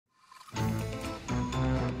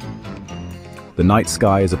The night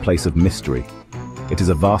sky is a place of mystery. It is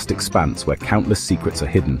a vast expanse where countless secrets are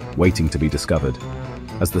hidden, waiting to be discovered.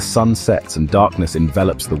 As the sun sets and darkness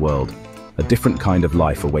envelops the world, a different kind of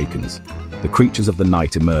life awakens. The creatures of the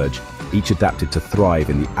night emerge, each adapted to thrive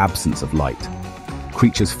in the absence of light.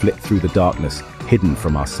 Creatures flit through the darkness, hidden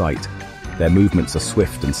from our sight. Their movements are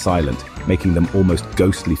swift and silent, making them almost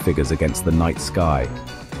ghostly figures against the night sky.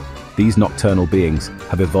 These nocturnal beings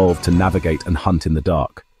have evolved to navigate and hunt in the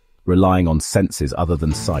dark, relying on senses other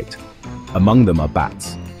than sight. Among them are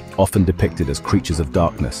bats, often depicted as creatures of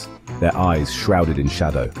darkness, their eyes shrouded in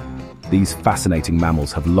shadow. These fascinating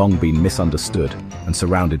mammals have long been misunderstood and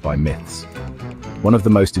surrounded by myths. One of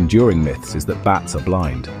the most enduring myths is that bats are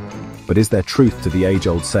blind. But is there truth to the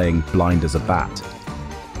age-old saying, blind as a bat?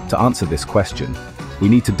 To answer this question, we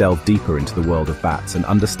need to delve deeper into the world of bats and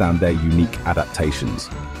understand their unique adaptations.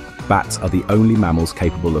 Bats are the only mammals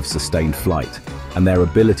capable of sustained flight, and their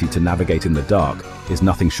ability to navigate in the dark is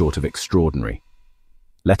nothing short of extraordinary.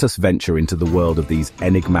 Let us venture into the world of these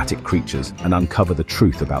enigmatic creatures and uncover the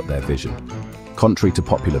truth about their vision. Contrary to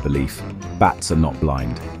popular belief, bats are not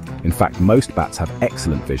blind. In fact, most bats have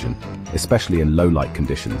excellent vision, especially in low-light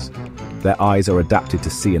conditions. Their eyes are adapted to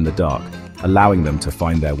see in the dark, allowing them to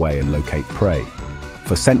find their way and locate prey.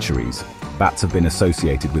 For centuries, bats have been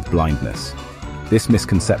associated with blindness. This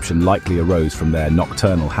misconception likely arose from their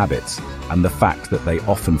nocturnal habits and the fact that they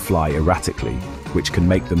often fly erratically, which can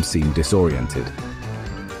make them seem disoriented.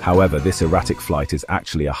 However, this erratic flight is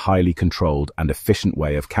actually a highly controlled and efficient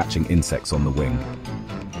way of catching insects on the wing.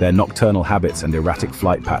 Their nocturnal habits and erratic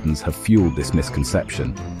flight patterns have fueled this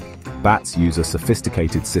misconception. Bats use a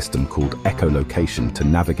sophisticated system called echolocation to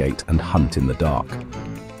navigate and hunt in the dark.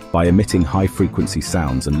 By emitting high-frequency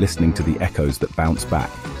sounds and listening to the echoes that bounce back,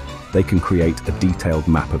 they can create a detailed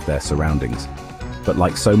map of their surroundings. But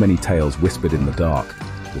like so many tales whispered in the dark,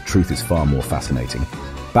 the truth is far more fascinating.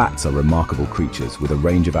 Bats are remarkable creatures with a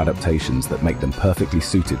range of adaptations that make them perfectly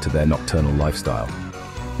suited to their nocturnal lifestyle.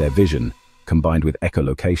 Their vision, combined with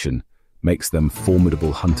echolocation, makes them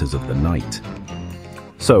formidable hunters of the night.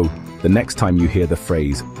 So, the next time you hear the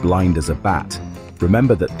phrase, blind as a bat,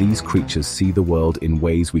 remember that these creatures see the world in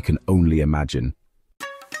ways we can only imagine.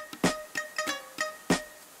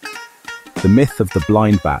 The myth of the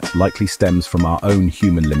blind bat likely stems from our own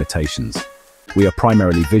human limitations. We are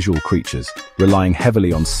primarily visual creatures, relying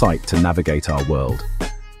heavily on sight to navigate our world.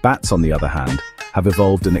 Bats, on the other hand, have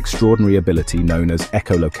evolved an extraordinary ability known as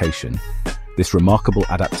echolocation. This remarkable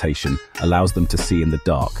adaptation allows them to see in the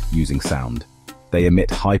dark using sound. They emit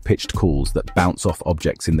high-pitched calls that bounce off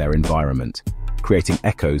objects in their environment, creating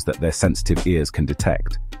echoes that their sensitive ears can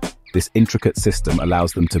detect. This intricate system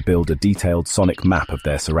allows them to build a detailed sonic map of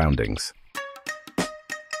their surroundings.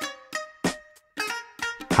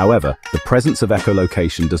 However, the presence of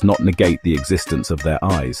echolocation does not negate the existence of their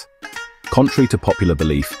eyes. Contrary to popular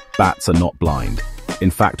belief, bats are not blind. In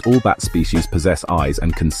fact, all bat species possess eyes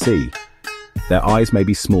and can see. Their eyes may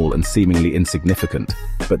be small and seemingly insignificant,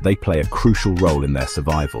 but they play a crucial role in their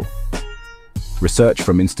survival. Research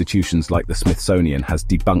from institutions like the Smithsonian has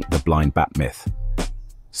debunked the blind bat myth.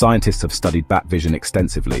 Scientists have studied bat vision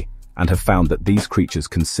extensively and have found that these creatures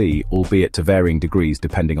can see, albeit to varying degrees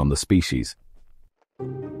depending on the species.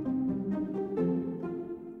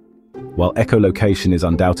 While echolocation is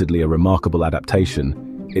undoubtedly a remarkable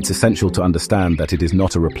adaptation, it's essential to understand that it is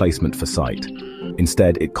not a replacement for sight.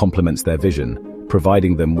 Instead, it complements their vision,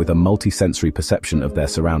 providing them with a multi-sensory perception of their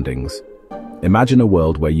surroundings. Imagine a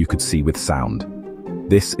world where you could see with sound.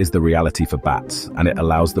 This is the reality for bats, and it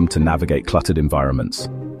allows them to navigate cluttered environments,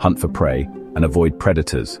 hunt for prey, and avoid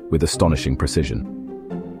predators with astonishing precision.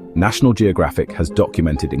 National Geographic has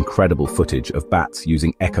documented incredible footage of bats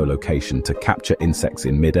using echolocation to capture insects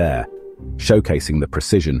in mid-air, showcasing the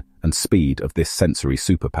precision and speed of this sensory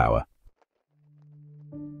superpower.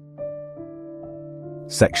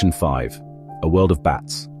 Section 5. A world of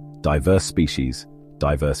bats. Diverse species,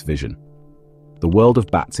 diverse vision. The world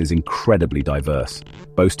of bats is incredibly diverse,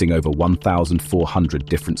 boasting over 1,400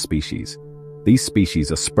 different species. These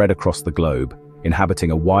species are spread across the globe,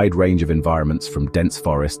 inhabiting a wide range of environments from dense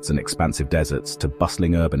forests and expansive deserts to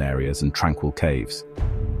bustling urban areas and tranquil caves.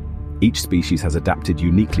 Each species has adapted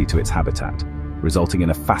uniquely to its habitat, resulting in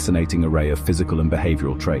a fascinating array of physical and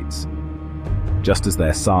behavioral traits. Just as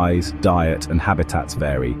their size, diet, and habitats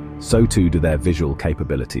vary, so too do their visual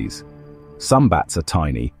capabilities. Some bats are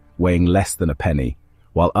tiny, weighing less than a penny,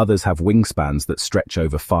 while others have wingspans that stretch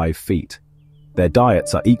over 5 feet. Their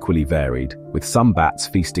diets are equally varied, with some bats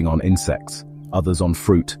feasting on insects, others on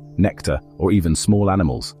fruit, nectar, or even small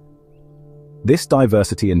animals. This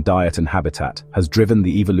diversity in diet and habitat has driven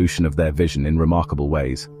the evolution of their vision in remarkable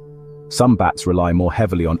ways. Some bats rely more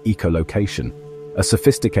heavily on echolocation, a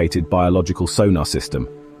sophisticated biological sonar system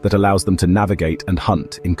that allows them to navigate and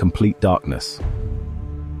hunt in complete darkness.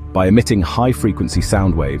 By emitting high-frequency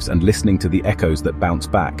sound waves and listening to the echoes that bounce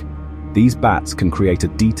back, these bats can create a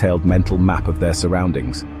detailed mental map of their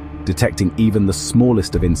surroundings, detecting even the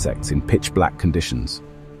smallest of insects in pitch-black conditions.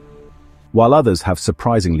 While others have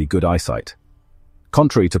surprisingly good eyesight.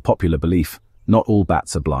 Contrary to popular belief, not all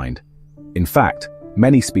bats are blind. In fact,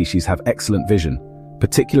 many species have excellent vision,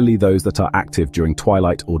 particularly those that are active during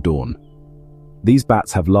twilight or dawn. These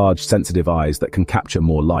bats have large, sensitive eyes that can capture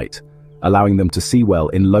more light, allowing them to see well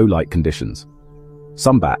in low-light conditions.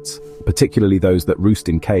 Some bats, particularly those that roost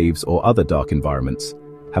in caves or other dark environments,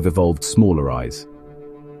 have evolved smaller eyes.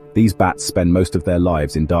 These bats spend most of their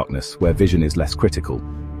lives in darkness where vision is less critical.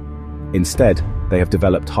 Instead, they have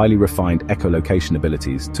developed highly refined echolocation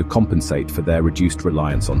abilities to compensate for their reduced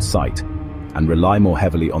reliance on sight and rely more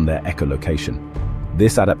heavily on their echolocation.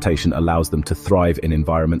 This adaptation allows them to thrive in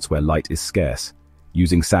environments where light is scarce,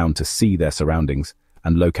 using sound to see their surroundings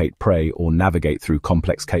and locate prey or navigate through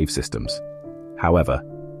complex cave systems. However,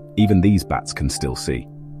 even these bats can still see.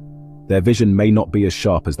 Their vision may not be as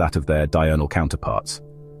sharp as that of their diurnal counterparts,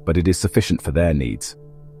 but it is sufficient for their needs.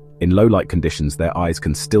 In low-light conditions, their eyes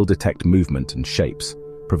can still detect movement and shapes,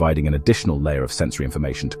 providing an additional layer of sensory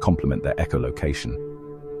information to complement their echolocation.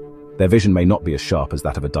 Their vision may not be as sharp as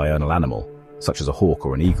that of a diurnal animal, such as a hawk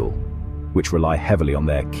or an eagle, which rely heavily on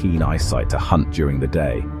their keen eyesight to hunt during the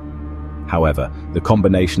day. However, the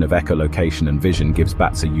combination of echolocation and vision gives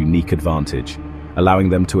bats a unique advantage, allowing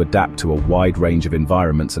them to adapt to a wide range of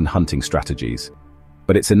environments and hunting strategies.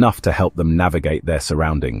 But it's enough to help them navigate their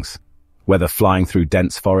surroundings. Whether flying through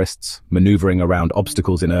dense forests, maneuvering around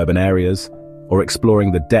obstacles in urban areas, or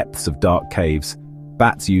exploring the depths of dark caves,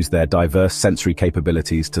 bats use their diverse sensory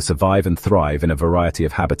capabilities to survive and thrive in a variety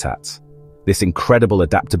of habitats. This incredible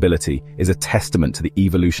adaptability is a testament to the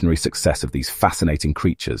evolutionary success of these fascinating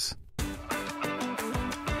creatures.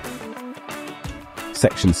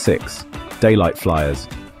 Section 6. Daylight flyers,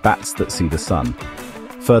 bats that see the sun.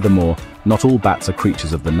 Furthermore, not all bats are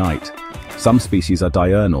creatures of the night. Some species are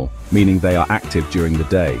diurnal, meaning they are active during the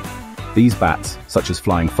day. These bats, such as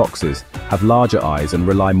flying foxes, have larger eyes and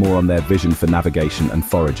rely more on their vision for navigation and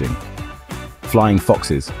foraging. Flying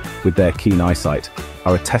foxes, with their keen eyesight,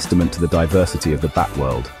 are a testament to the diversity of the bat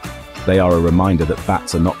world. They are a reminder that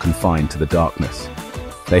bats are not confined to the darkness.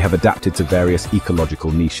 They have adapted to various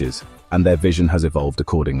ecological niches, and their vision has evolved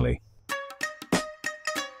accordingly.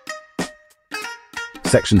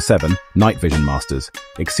 Section 7. Night vision masters,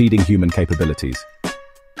 exceeding human capabilities.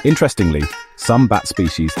 Interestingly, some bat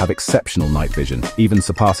species have exceptional night vision, even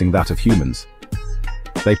surpassing that of humans.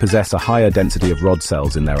 They possess a higher density of rod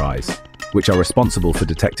cells in their eyes, which are responsible for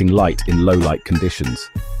detecting light in low-light conditions.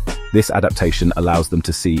 This adaptation allows them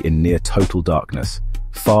to see in near total darkness,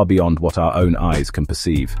 far beyond what our own eyes can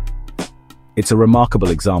perceive. It's a remarkable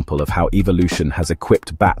example of how evolution has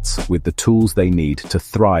equipped bats with the tools they need to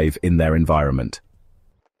thrive in their environment.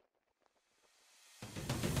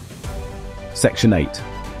 Section 8.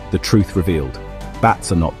 The truth revealed.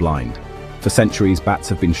 Bats are not blind. For centuries, bats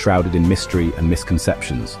have been shrouded in mystery and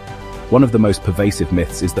misconceptions. One of the most pervasive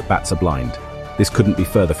myths is that bats are blind. This couldn't be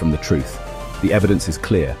further from the truth. The evidence is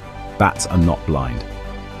clear. Bats are not blind.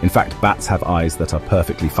 In fact, bats have eyes that are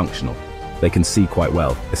perfectly functional. They can see quite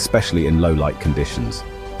well, especially in low-light conditions.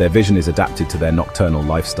 Their vision is adapted to their nocturnal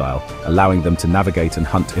lifestyle, allowing them to navigate and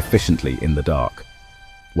hunt efficiently in the dark.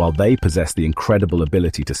 While they possess the incredible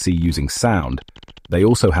ability to see using sound, they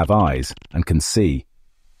also have eyes and can see.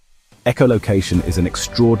 Echolocation is an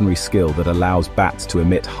extraordinary skill that allows bats to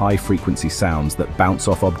emit high-frequency sounds that bounce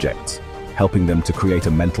off objects, helping them to create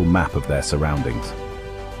a mental map of their surroundings.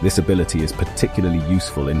 This ability is particularly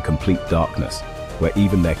useful in complete darkness, where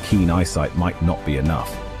even their keen eyesight might not be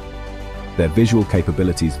enough. Their visual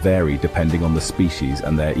capabilities vary depending on the species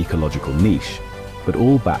and their ecological niche, but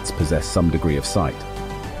all bats possess some degree of sight.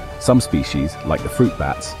 Some species, like the fruit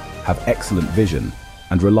bats, have excellent vision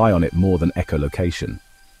and rely on it more than echolocation.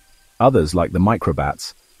 Others, like the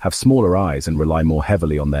microbats, have smaller eyes and rely more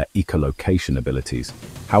heavily on their echolocation abilities.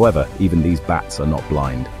 However, even these bats are not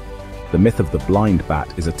blind. The myth of the blind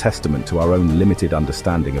bat is a testament to our own limited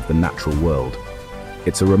understanding of the natural world.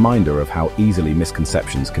 It's a reminder of how easily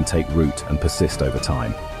misconceptions can take root and persist over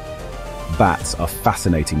time. Bats are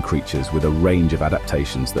fascinating creatures with a range of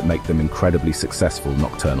adaptations that make them incredibly successful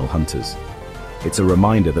nocturnal hunters. It's a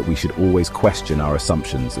reminder that we should always question our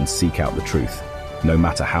assumptions and seek out the truth, no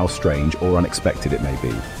matter how strange or unexpected it may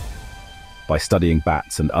be. By studying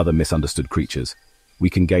bats and other misunderstood creatures, we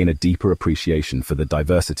can gain a deeper appreciation for the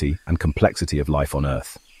diversity and complexity of life on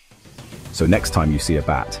Earth. So next time you see a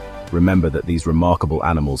bat, remember that these remarkable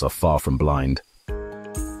animals are far from blind.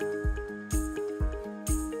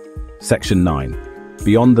 Section 9.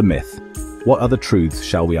 Beyond the myth, what other truths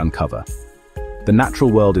shall we uncover? The natural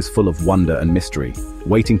world is full of wonder and mystery,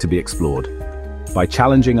 waiting to be explored. By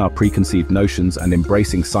challenging our preconceived notions and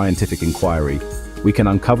embracing scientific inquiry, we can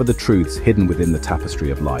uncover the truths hidden within the tapestry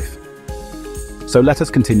of life. So let us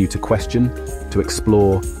continue to question, to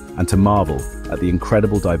explore, and to marvel at the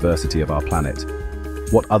incredible diversity of our planet.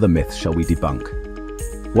 What other myths shall we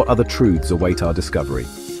debunk? What other truths await our discovery?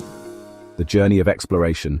 The journey of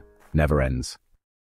exploration never ends.